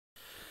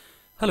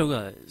Hello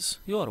guys,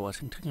 you are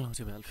watching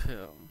Technology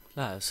Welfare.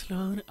 Let's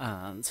learn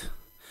and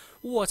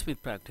watch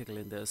with practical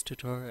in this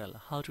tutorial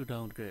how to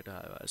downgrade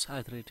iOS.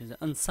 Either it is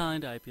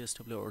unsigned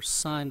IPSW or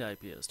signed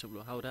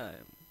IPSW. How do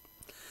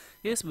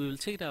Yes, we will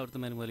check it out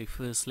manually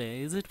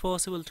firstly. Is it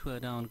possible to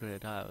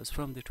downgrade iOS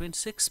from the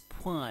 26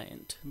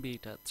 point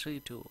beta 3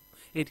 to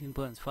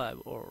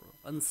 18.5 or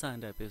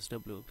unsigned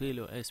IPSW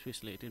below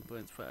especially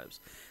 18.5s?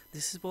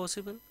 This is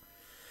possible.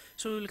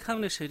 So we will come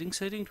in a setting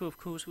 2, of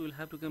course we will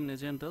have to come in a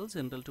general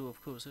 2,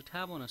 of course a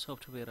tab on a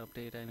software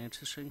update and it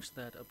strings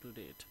that up to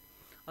date.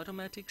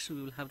 Automatics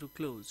we will have to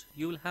close.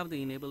 You will have to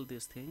enable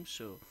this thing,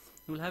 so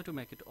you will have to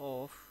make it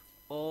off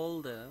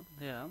all the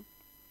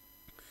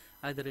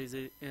either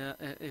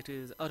it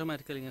is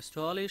automatically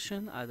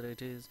installation, either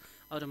it is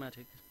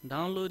automatic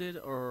downloaded,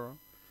 or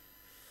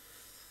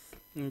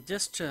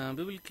just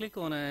we will click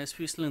on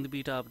especially in the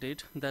beta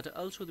update that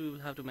also we will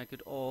have to make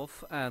it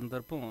off, and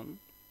thereupon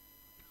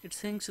it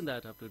syncs in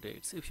that up to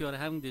date. If you are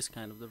having this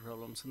kind of the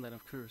problems, and then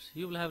of course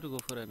you will have to go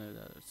for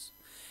another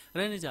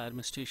Renage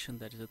administration,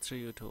 that is a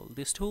 3U tool.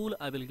 This tool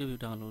I will give you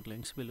download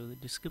links below the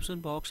description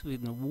box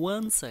within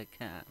 1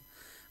 second.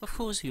 Of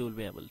course you will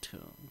be able to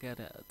get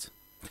it.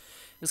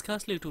 Its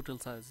costly total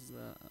size is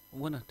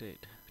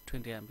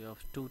 120 MB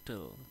of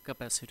total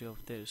capacity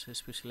of this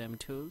especially M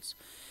tools.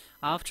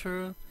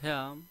 After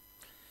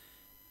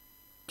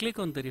click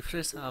on the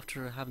refresh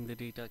after having the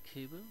data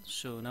cable.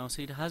 So now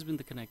see it has been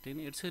connected.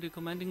 It's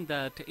recommending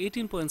that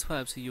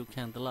 18.5 so you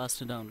can the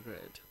last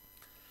downgrade.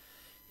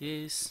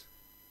 Yes.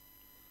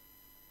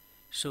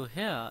 So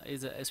here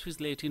is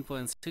especially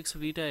 18.6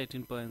 beta,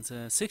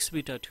 18.6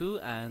 beta 2,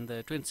 and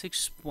the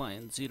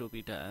 26.0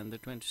 beta and the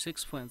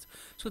 26 points.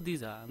 So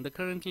these are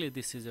currently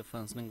this is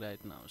functioning right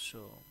now.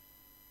 So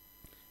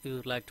if you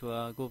would like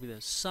to go with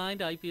a signed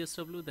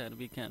IPSW, then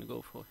we can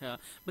go for here,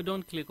 but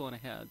don't click on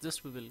here,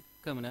 just we will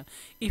come in.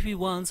 If we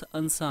want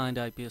unsigned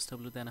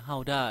IPSW, then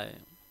how do I?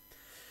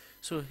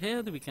 So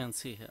here we can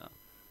see here.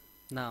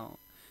 Now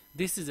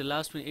this is the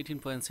last one,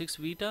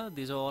 18.6 beta.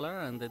 These all are,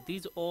 and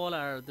these all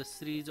are the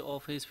series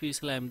of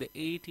especially the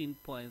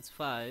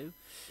 18.5.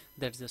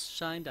 That's the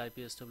signed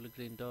IPSW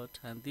green dot,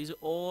 and these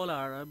all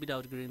are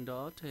without green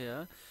dot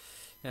here.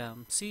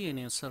 See in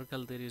your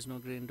circle there is no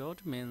green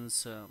dot,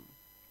 means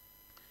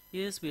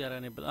yes, we are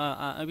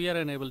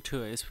unable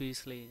to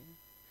especially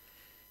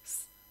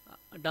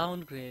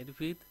downgrade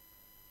with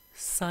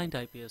signed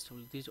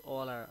IPSW. These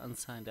all are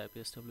unsigned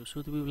IPSW,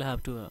 so we will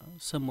have to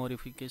some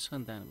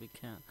modification, then we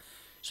can.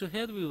 So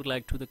here we would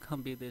like to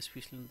compare the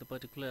especially in the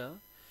particular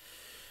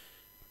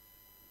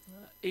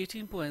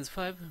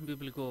 18.5 we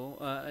will go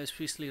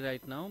especially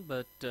right now,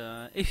 but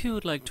if you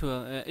would like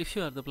to if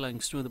you are the planning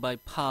to the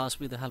bypass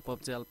with the help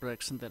of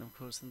jailbreaks, and then of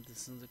course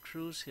this is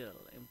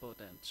crucial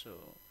important.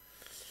 So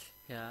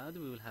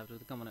we will have to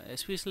come on,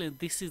 especially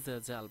this is the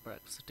jailbreak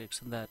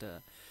section that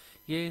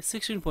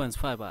 16.5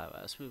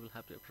 iOS we will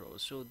have to approach.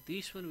 So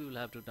this one we will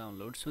have to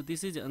download. So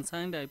this is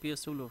unsigned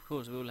IPSW, of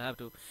course we will have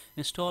to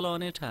install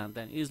on it, and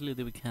then easily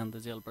we can the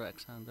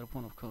jailbreaks, and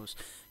thereupon of course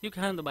you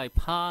can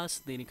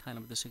bypass any kind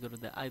of the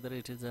security. Either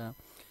it is a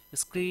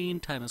screen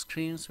time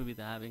screens with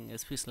having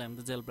especially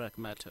the jailbreak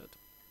method.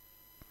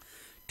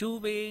 Two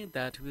way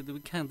that we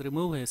can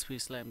remove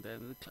especially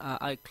the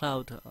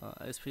iCloud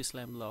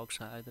especially logs,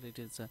 either it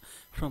is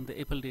from the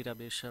Apple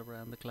database server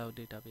and the cloud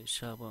database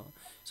server.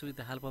 So with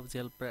the help of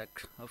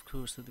jailbreak, of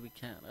course that we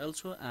can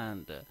also,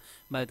 and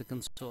by the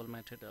console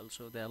method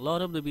also. There are a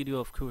lot of the video,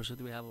 of course, that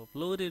we have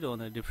uploaded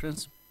on a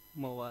different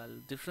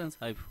mobile, different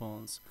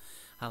iPhones.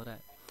 How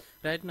that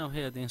right now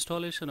here the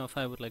installation of,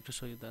 I would like to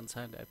show you the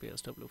unsigned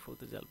IPSW for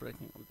the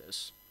jailbreaking of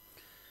this.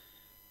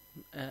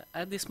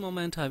 At this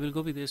moment I will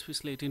go with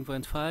especially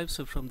 18.5,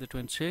 so from the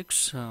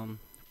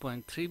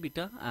 26.3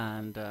 beta,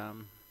 and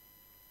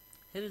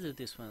here is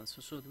this one.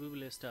 So we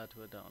will start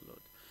to a download.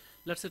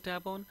 Let's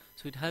tap on.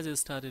 So it has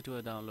started to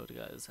a download,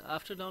 guys.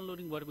 After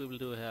downloading, what we will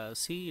do here,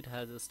 see it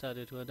has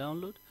started to a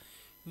download.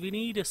 We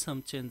need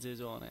some changes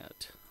on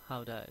it.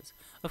 How does?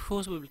 Of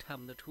course we will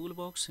tap the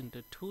toolbox.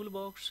 Into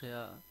toolbox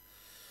here,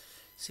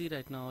 see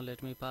right now,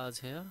 let me pause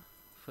here.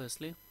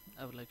 Firstly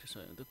I would like to show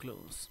you the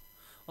close,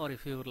 or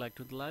if you would like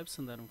to the lives,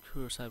 and then of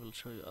course I will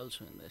show you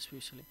also in the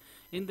especially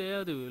in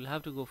there we will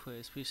have to go for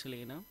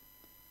especially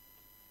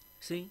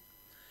see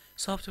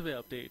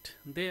software update.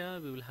 There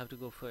we will have to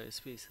go for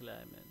especially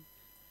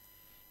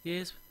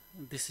yes,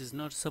 this is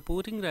not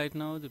supporting right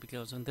now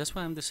because, and that's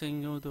why I'm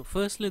saying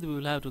firstly we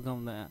will have to go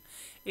on the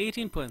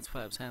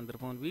 18.5 and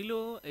thereupon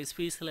below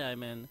especially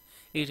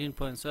 18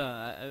 points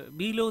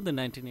below the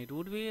 19.8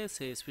 would be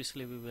say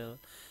especially we will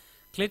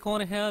click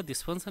on here,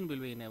 this function will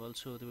be enabled,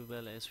 so we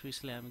will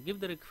especially give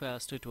the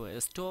request to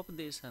stop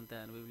this, and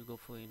then we will go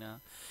for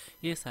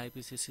yes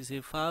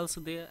IPCC files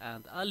there,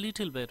 and a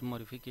little bit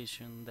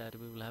modification that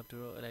we will have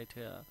to write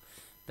here,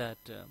 that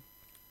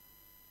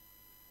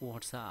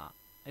what's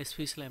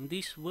especially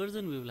this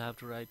version we will have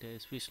to write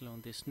especially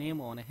on this name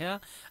on here,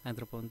 and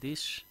upon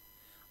this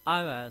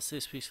iOS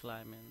especially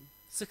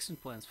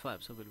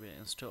 16.5 so will be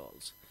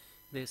installed.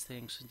 these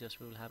things, just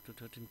we will have to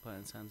 13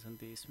 points and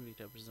these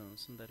meter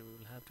zones, and that we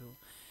will have to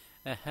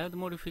have the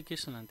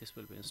modification, and this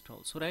will be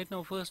installed. So right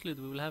now, firstly,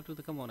 we will have to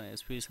come on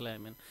especially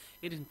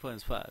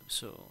 18.5.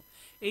 So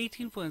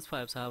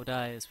 18.5s how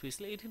die,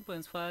 especially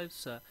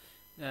 18.5s.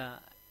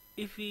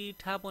 If we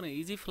tap on a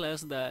easy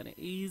flash, then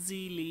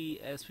easily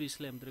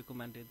especially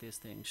recommended this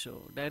thing.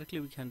 So directly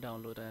we can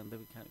download and then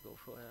we can go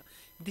for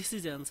this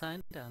is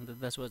unsigned and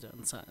that was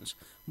unsigned.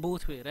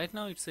 Both way. Right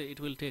now it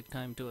will take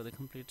time to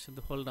complete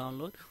the whole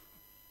download.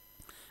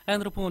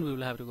 And the phone we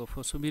will have to go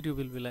for. So video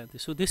will be like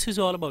this. So this is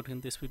all about in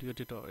this video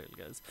tutorial,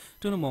 guys.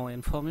 To know more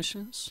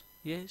informations,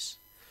 yes,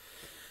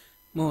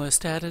 more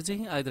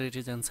strategy, either it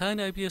is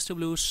Unsigned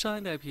IPSW,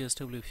 Signed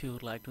IPSW, if you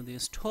would like to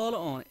install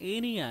on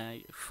any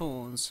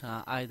iPhones,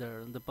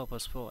 either the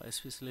purpose for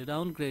especially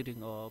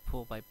downgrading or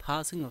for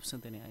bypassing of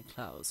something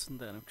iClouds,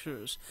 and then of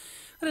course,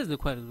 there is the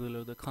query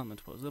below the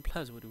comment box. The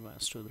pleasure would be mine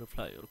to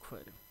reply your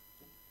query.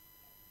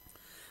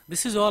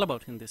 This is all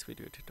about in this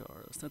video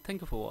tutorial. So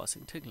thank you for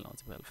watching.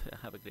 Technology welfare.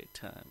 Have a great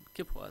time.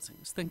 Keep watching.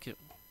 Thank you.